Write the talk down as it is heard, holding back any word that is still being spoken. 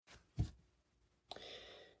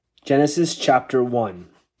Genesis chapter 1.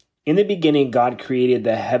 In the beginning God created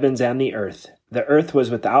the heavens and the earth. The earth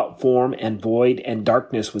was without form and void, and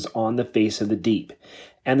darkness was on the face of the deep.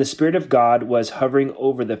 And the Spirit of God was hovering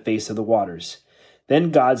over the face of the waters.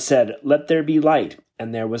 Then God said, "Let there be light,"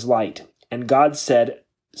 and there was light. And God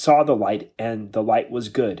saw the light, and the light was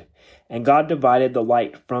good. And God divided the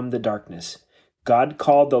light from the darkness. God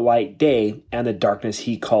called the light day, and the darkness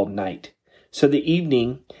he called night. So the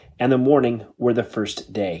evening and the morning were the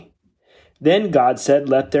first day. Then God said,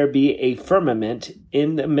 "Let there be a firmament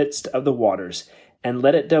in the midst of the waters, and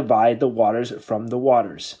let it divide the waters from the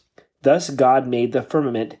waters." Thus God made the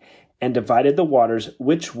firmament and divided the waters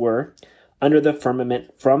which were under the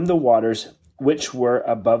firmament from the waters which were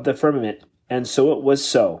above the firmament. And so it was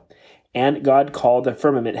so. And God called the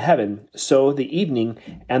firmament heaven. So the evening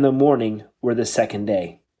and the morning were the second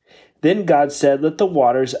day. Then God said, "Let the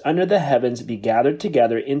waters under the heavens be gathered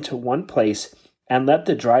together into one place, and let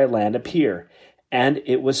the dry land appear." And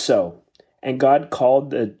it was so. And God called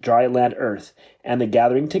the dry land earth, and the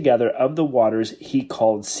gathering together of the waters he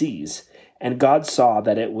called seas. And God saw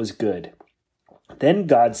that it was good. Then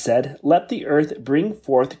God said, "Let the earth bring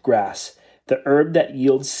forth grass, the herb that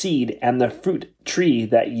yields seed, and the fruit tree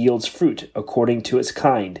that yields fruit according to its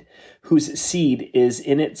kind, whose seed is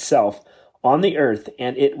in itself on the earth."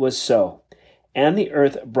 And it was so. And the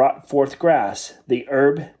earth brought forth grass, the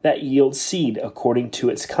herb that yields seed according to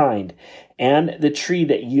its kind, and the tree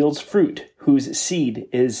that yields fruit, whose seed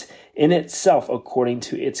is in itself according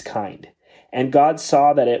to its kind. And God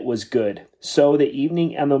saw that it was good. So the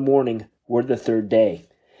evening and the morning were the third day.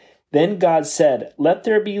 Then God said, "Let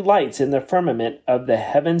there be lights in the firmament of the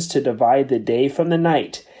heavens to divide the day from the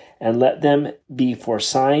night, and let them be for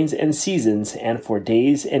signs and seasons, and for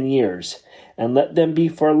days and years. And let them be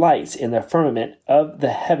for lights in the firmament of the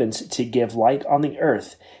heavens to give light on the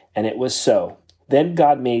earth." And it was so. Then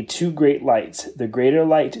God made two great lights, the greater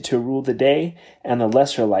light to rule the day, and the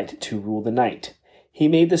lesser light to rule the night. He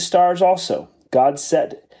made the stars also. God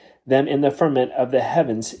set them in the firmament of the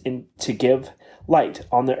heavens to give light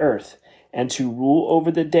on the earth, and to rule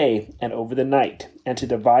over the day and over the night, and to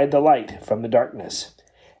divide the light from the darkness.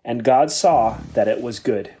 And God saw that it was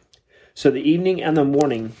good. So the evening and the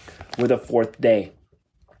morning were the fourth day.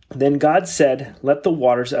 Then God said, "Let the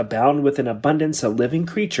waters abound with an abundance of living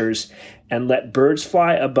creatures, and let birds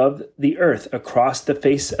fly above the earth across the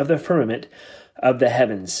face of the firmament of the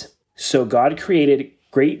heavens." So God created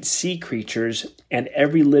great sea creatures and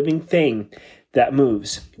every living thing that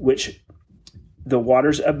moves, which the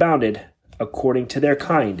waters abounded according to their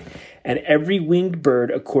kind, and every winged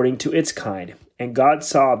bird according to its kind. And God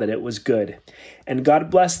saw that it was good. And God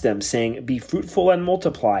blessed them, saying, "Be fruitful and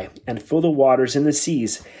multiply, and fill the waters in the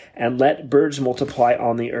seas, and let birds multiply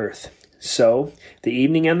on the earth." So the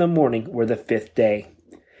evening and the morning were the fifth day.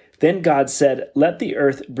 Then God said, "Let the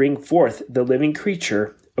earth bring forth the living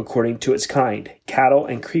creature according to its kind, cattle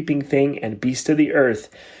and creeping thing and beast of the earth,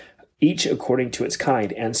 each according to its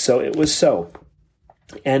kind." And so it was so.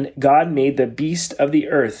 And God made the beast of the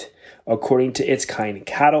earth according to its kind,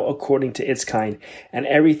 cattle according to its kind, and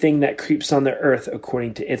everything that creeps on the earth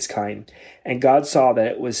according to its kind. And God saw that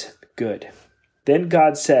it was good. Then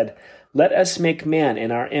God said, "Let us make man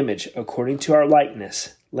in our image, according to our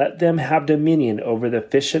likeness. Let them have dominion over the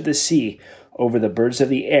fish of the sea, over the birds of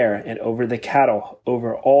the air, and over the cattle,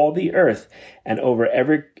 over all the earth, and over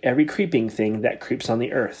every creeping thing that creeps on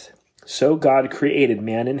the earth." So God created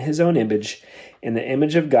man in his own image. In the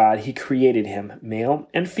image of God he created him, male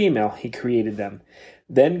and female he created them.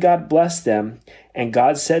 Then God blessed them, and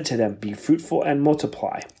God said to them, "Be fruitful and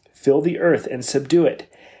multiply, fill the earth and subdue it.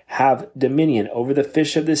 Have dominion over the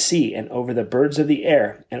fish of the sea, and over the birds of the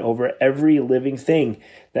air, and over every living thing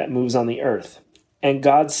that moves on the earth." And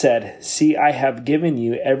God said, "See, I have given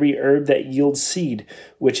you every herb that yields seed,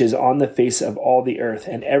 which is on the face of all the earth,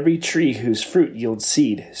 and every tree whose fruit yields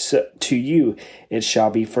seed. So to you it shall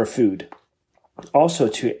be for food. Also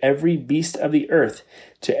to every beast of the earth,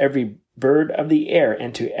 to every bird of the air,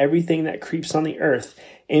 and to everything that creeps on the earth,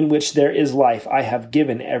 in which there is life, I have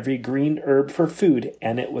given every green herb for food."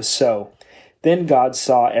 And it was so. Then God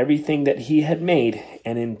saw everything that he had made,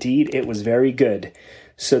 and indeed it was very good.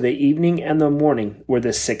 So the evening and the morning were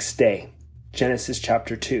the sixth day. Genesis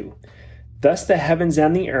chapter 2. Thus the heavens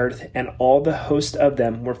and the earth and all the host of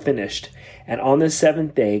them were finished. And on the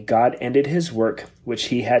seventh day God ended his work which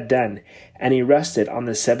he had done, and he rested on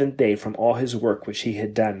the seventh day from all his work which he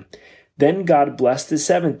had done. Then God blessed the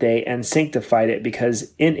seventh day and sanctified it,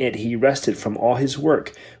 because in it he rested from all his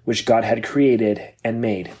work which God had created and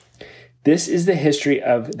made. This is the history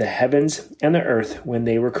of the heavens and the earth when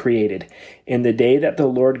they were created. In the day that the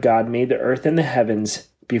Lord God made the earth and the heavens,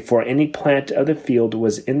 before any plant of the field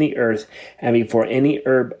was in the earth, and before any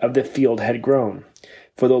herb of the field had grown.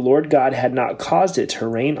 For the Lord God had not caused it to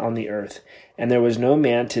rain on the earth, and there was no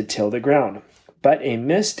man to till the ground. But a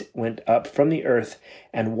mist went up from the earth,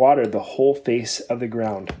 and watered the whole face of the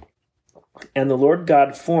ground. And the Lord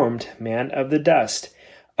God formed man of the dust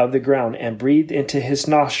of the ground, and breathed into his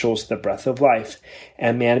nostrils the breath of life,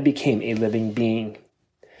 and man became a living being.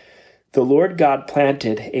 The Lord God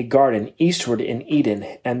planted a garden eastward in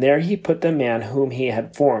Eden, and there he put the man whom he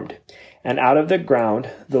had formed. And out of the ground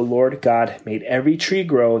the Lord God made every tree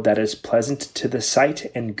grow that is pleasant to the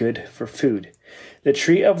sight and good for food. The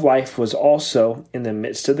tree of life was also in the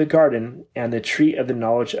midst of the garden, and the tree of the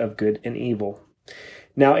knowledge of good and evil.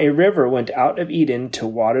 Now a river went out of Eden to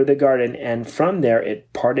water the garden, and from there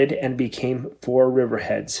it parted and became 4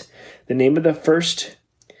 riverheads. The name of the first,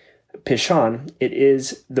 Pishon, it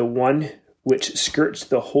is the one which skirts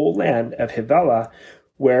the whole land of Havilah,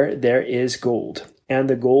 where there is gold. And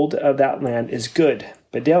the gold of that land is good.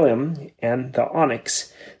 Bdellium and the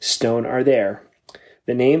onyx stone are there.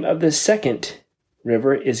 The name of the second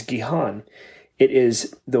river is Gihon. It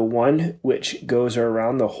is the one which goes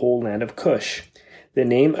around the whole land of Cush. The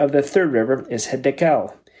name of the third river is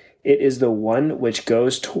Hiddekel. It is the one which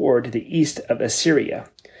goes toward the east of Assyria.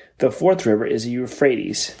 The fourth river is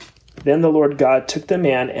Euphrates. Then the Lord God took the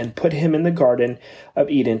man and put him in the garden of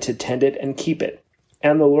Eden to tend it and keep it.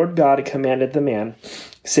 And the Lord God commanded the man,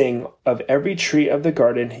 saying, Of every tree of the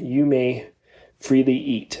garden you may freely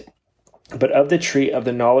eat, but of the tree of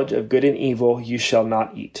the knowledge of good and evil you shall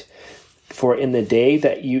not eat. For in the day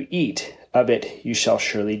that you eat of it you shall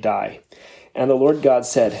surely die. And the Lord God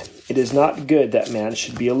said, It is not good that man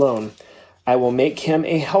should be alone. I will make him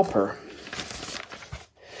a helper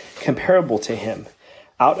comparable to him.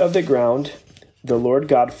 Out of the ground the Lord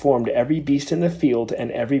God formed every beast in the field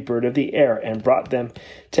and every bird of the air, and brought them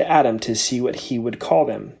to Adam to see what he would call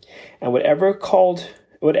them. And whatever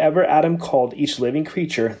Adam called each living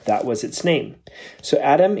creature, that was its name. So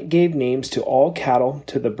Adam gave names to all cattle,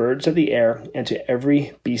 to the birds of the air, and to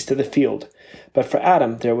every beast of the field. But for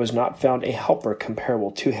Adam there was not found a helper comparable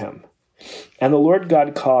to him. And the Lord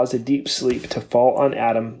God caused a deep sleep to fall on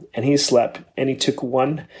Adam, and he slept, and he took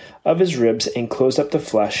one of his ribs and closed up the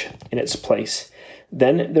flesh in its place.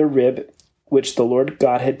 Then the rib which the Lord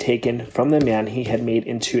God had taken from the man he had made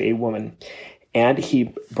into a woman, and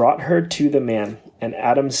he brought her to the man. And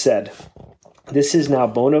Adam said, This is now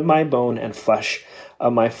bone of my bone and flesh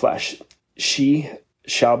of my flesh. She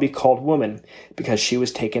shall be called woman, because she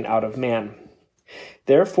was taken out of man.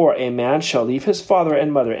 Therefore a man shall leave his father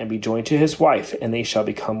and mother and be joined to his wife, and they shall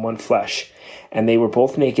become one flesh. And they were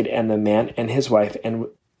both naked, and the man and his wife, and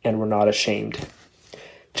were not ashamed.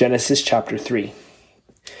 Genesis chapter 3.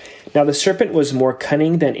 Now the serpent was more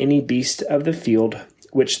cunning than any beast of the field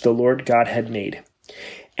which the Lord God had made.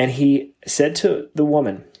 And he said to the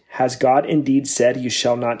woman, Has God indeed said, You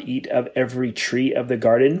shall not eat of every tree of the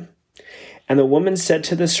garden? And the woman said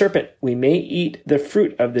to the serpent, We may eat the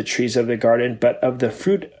fruit of the trees of the garden, but of the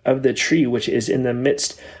fruit of the tree which is in the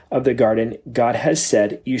midst of the garden, God has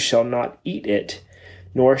said, You shall not eat it,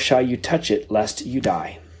 nor shall you touch it, lest you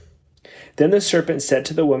die. Then the serpent said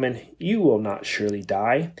to the woman, You will not surely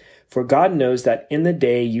die, for God knows that in the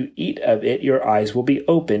day you eat of it, your eyes will be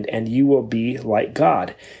opened, and you will be like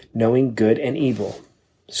God, knowing good and evil.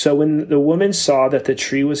 So when the woman saw that the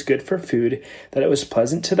tree was good for food, that it was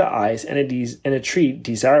pleasant to the eyes, and a tree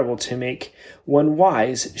desirable to make one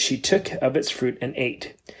wise, she took of its fruit and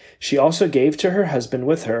ate. She also gave to her husband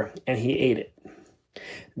with her, and he ate it.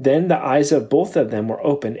 Then the eyes of both of them were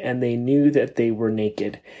opened, and they knew that they were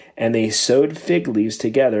naked. And they sewed fig leaves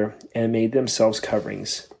together, and made themselves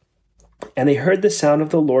coverings. And they heard the sound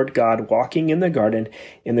of the Lord God walking in the garden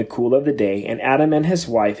in the cool of the day, and Adam and his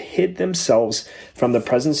wife hid themselves from the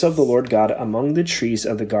presence of the Lord God among the trees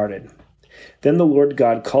of the garden. Then the Lord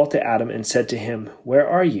God called to Adam and said to him, Where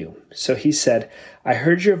are you? So he said, I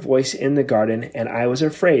heard your voice in the garden, and I was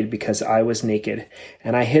afraid because I was naked,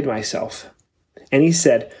 and I hid myself. And he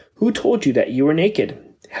said, Who told you that you were naked?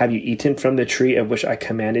 Have you eaten from the tree of which I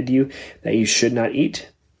commanded you that you should not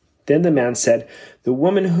eat? Then the man said, The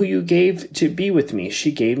woman who you gave to be with me,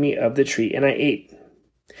 she gave me of the tree, and I ate.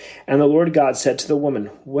 And the Lord God said to the woman,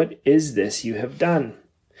 What is this you have done?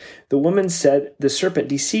 The woman said, The serpent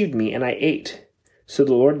deceived me, and I ate. So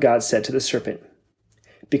the Lord God said to the serpent,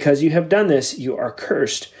 Because you have done this, you are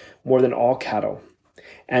cursed more than all cattle,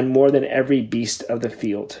 and more than every beast of the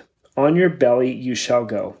field. On your belly you shall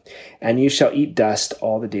go, and you shall eat dust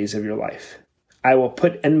all the days of your life. I will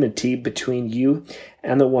put enmity between you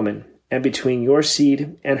and the woman, and between your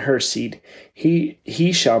seed and her seed.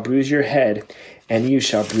 He shall bruise your head, and you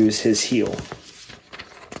shall bruise his heel.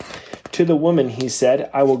 To the woman he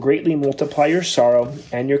said, I will greatly multiply your sorrow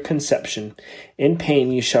and your conception. In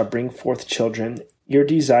pain you shall bring forth children. Your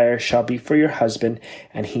desire shall be for your husband,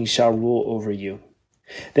 and he shall rule over you.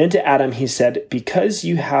 Then to Adam he said, because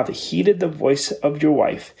you have heeded the voice of your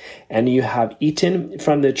wife, and you have eaten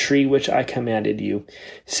from the tree which I commanded you,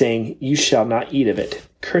 saying, you shall not eat of it.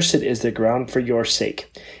 Cursed is the ground for your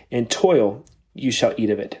sake. In toil you shall eat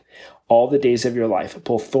of it all the days of your life.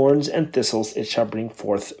 Both thorns and thistles it shall bring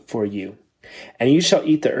forth for you. And you shall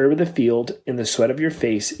eat the herb of the field. In the sweat of your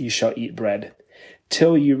face you shall eat bread,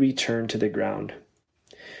 till you return to the ground.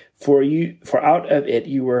 For out of it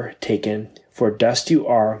you were taken, for dust you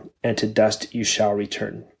are, and to dust you shall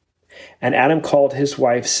return. And Adam called his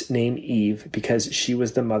wife's name Eve, because she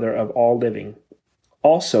was the mother of all living.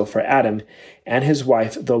 Also for Adam and his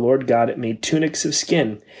wife the Lord God made tunics of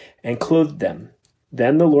skin, and clothed them.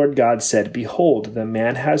 Then the Lord God said, behold, the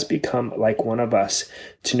man has become like one of us,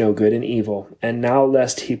 to know good and evil. And now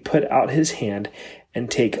lest he put out his hand, and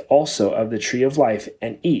take also of the tree of life,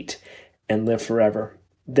 and eat, and live forever.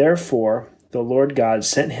 Therefore the Lord God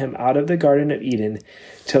sent him out of the Garden of Eden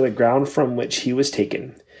to the ground from which he was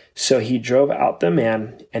taken. So he drove out the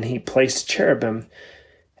man, and he placed cherubim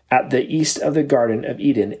at the east of the Garden of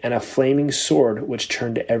Eden, and a flaming sword which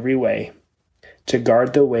turned every way, to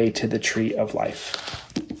guard the way to the tree of life.